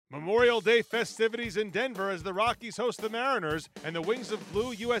Memorial Day festivities in Denver as the Rockies host the Mariners, and the Wings of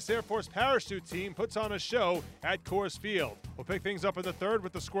Blue U.S. Air Force parachute team puts on a show at Coors Field. We'll pick things up in the third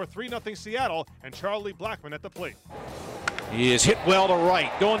with the score 3-0 Seattle and Charlie Blackmon at the plate. He is hit well to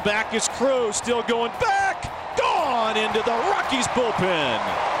right. Going back is Cruz, still going back. Gone into the Rockies bullpen.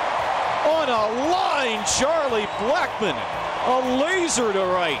 On a line, Charlie Blackmon. A laser to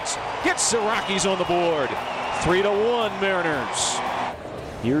right. Gets the Rockies on the board. 3-1 Mariners.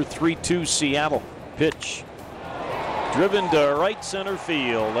 Here 3-2 Seattle. Pitch. Driven to right center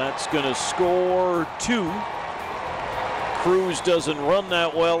field. That's going to score 2. Cruz doesn't run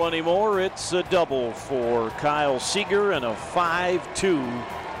that well anymore. It's a double for Kyle Seager and a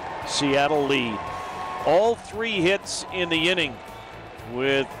 5-2 Seattle lead. All 3 hits in the inning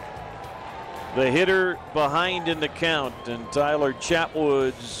with the hitter behind in the count, and Tyler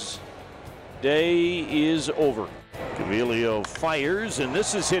Chatwood's day is over. Gavilio fires, and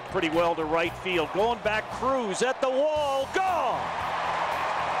this is hit pretty well to right field. Going back, Cruz at the wall, gone!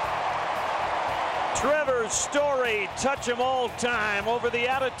 Trevor Story, touch him all time over the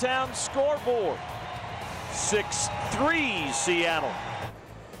out-of-town scoreboard. 6-3 Seattle.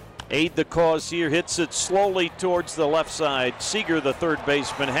 Aid the cause here, hits it slowly towards the left side. Seager, the third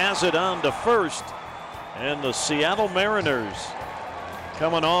baseman, has it on to first. And the Seattle Mariners,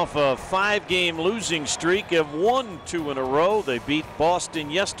 coming off a 5-game losing streak, have won 2 in a row. They beat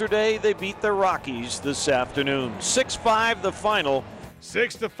Boston yesterday. They beat the Rockies this afternoon. 6-5 the final.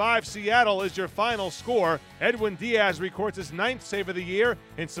 6-5 Seattle is your final score. Edwin Diaz records his 9th save of the year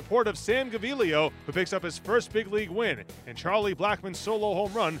in support of Sam Gavilio, who picks up his first big league win. And Charlie Blackmon's solo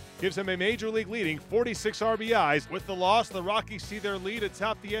home run gives him a major league leading 46 RBIs. With the loss, the Rockies see their lead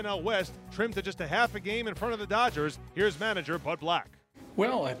atop the NL West trimmed to just a half a game in front of the Dodgers. Here's manager Bud Black.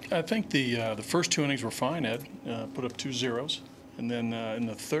 Well, I think the first 2 innings were fine, Ed. Put up 2 zeros. And then in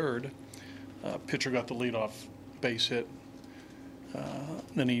the third, pitcher got the leadoff base hit.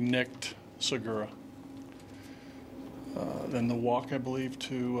 Then he nicked Segura. Then the walk, I believe,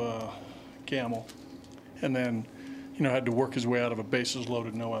 to Gamble. And then, had to work his way out of a bases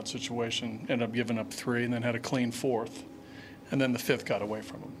loaded, no out situation. Ended up giving up 3 and then had a clean 4th. And then the 5th got away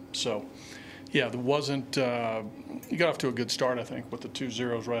from him. So, yeah, there wasn't, he got off to a good start, I think, with the 2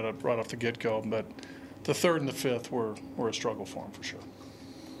 zeros right off the get-go. But the 3rd and the 5th were a struggle for him, for sure.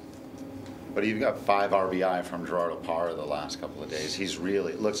 But you've got 5 RBI from Gerardo Parra the last couple of days. He's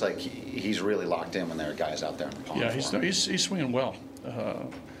really, it looks like he's really locked in when there are guys out there in the pond. Yeah, he's swinging well.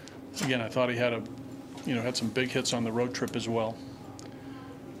 Again, I thought he had had some big hits on the road trip as well.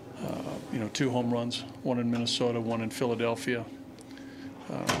 2 home runs, 1 in Minnesota, 1 in Philadelphia.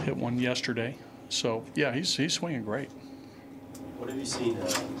 Hit 1 yesterday. So yeah, he's swinging great. What have you seen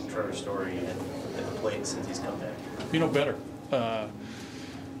Trevor Story at the plate since he's come back? Better.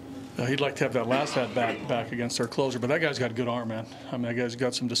 He'd like to have that last at-bat back against our closer, but that guy's got a good arm, man. I mean, that guy's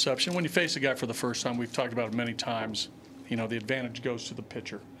got some deception. When you face a guy for the first time, we've talked about it many times, the advantage goes to the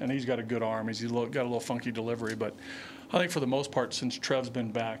pitcher, and he's got a good arm. He's got a little funky delivery, but I think for the most part, since Trev's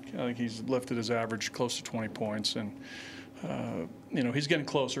been back, I think he's lifted his average close to 20 points, and he's getting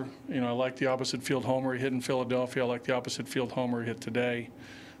closer. I like the opposite field homer he hit in Philadelphia. I like the opposite field homer he hit today.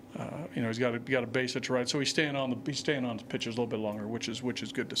 He's got a base hit to right, so he's staying on the pitches a little bit longer, which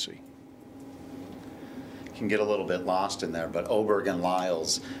is good to see. Can get a little bit lost in there, but Oberg and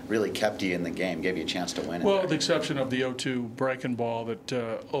Lyles really kept you in the game, gave you a chance to win it. Well, with the exception of the 0-2 breaking ball that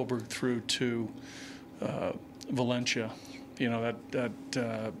Oberg threw to Valencia, I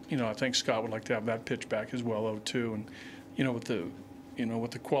think Scott would like to have that pitch back as well, 0-2, and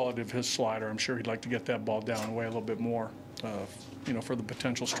with the quality of his slider, I'm sure he'd like to get that ball down away a little bit more. For the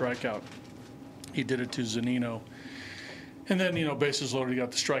potential strikeout. He did it to Zunino. And then, bases loaded, he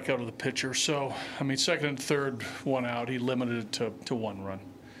got the strikeout of the pitcher. So, I mean, second and third, 1 out. He limited it to 1 run.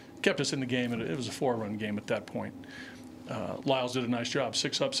 Kept us in the game, and it was a 4-run game at that point. Lyles did a nice job,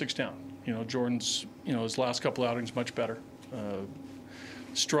 6 up, 6 down. Jordan's, his last couple outings much better.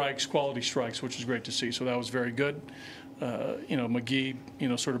 Strikes, quality strikes, which is great to see. So that was very good. McGee,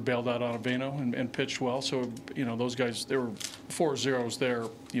 sort of bailed out Ottavino and pitched well. So, those guys, there were 4 zeros there,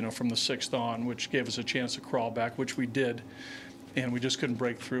 from the 6th on, which gave us a chance to crawl back, which we did. And we just couldn't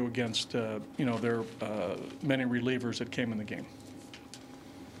break through against, their many relievers that came in the game.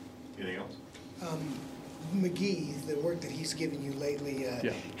 Anything else? McGee, the work that he's given you lately,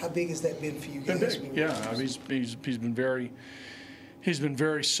 Yeah. How big has that been for you guys? Been big. Yeah, he's been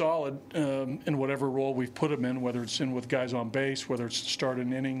very solid in whatever role we've put him in, whether it's in with guys on base, whether it's to start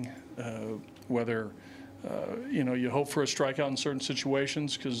an inning, whether You hope for a strikeout in certain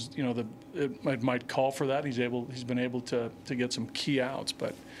situations because it might call for that. He's been able to get some key outs,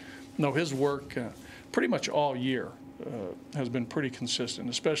 but no, his work pretty much all year has been pretty consistent.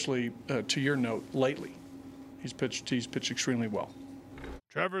 Especially to your note, lately, he's pitched extremely well.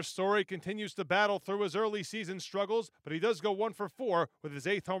 Trevor Story continues to battle through his early season struggles, but he does go 1 for 4 with his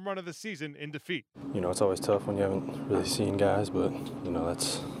 8th home run of the season in defeat. It's always tough when you haven't really seen guys, but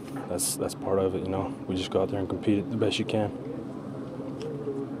that's part of it. We just go out there and compete the best you can.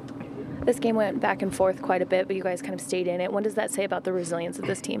 This game went back and forth quite a bit, but you guys kind of stayed in it. What does that say about the resilience of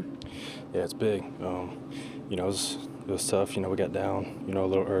this team? Yeah, it's big. It was tough. We got down, a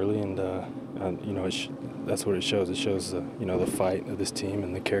little early, and that's what it shows. It shows the fight of this team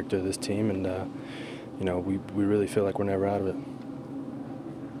and the character of this team, and we really feel like we're never out of it.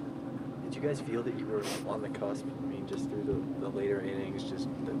 Did you guys feel that you were on the cusp? I mean, just through the later innings, just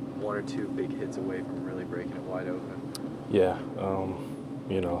the 1 or 2 big hits away from really breaking it wide open. Yeah,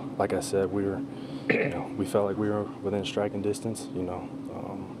 like I said, we were, we felt like we were within striking distance.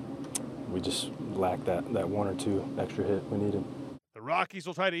 We just lacked that 1 or 2 extra hit we needed. The Rockies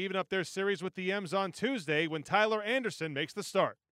will try to even up their series with the M's on Tuesday when Tyler Anderson makes the start.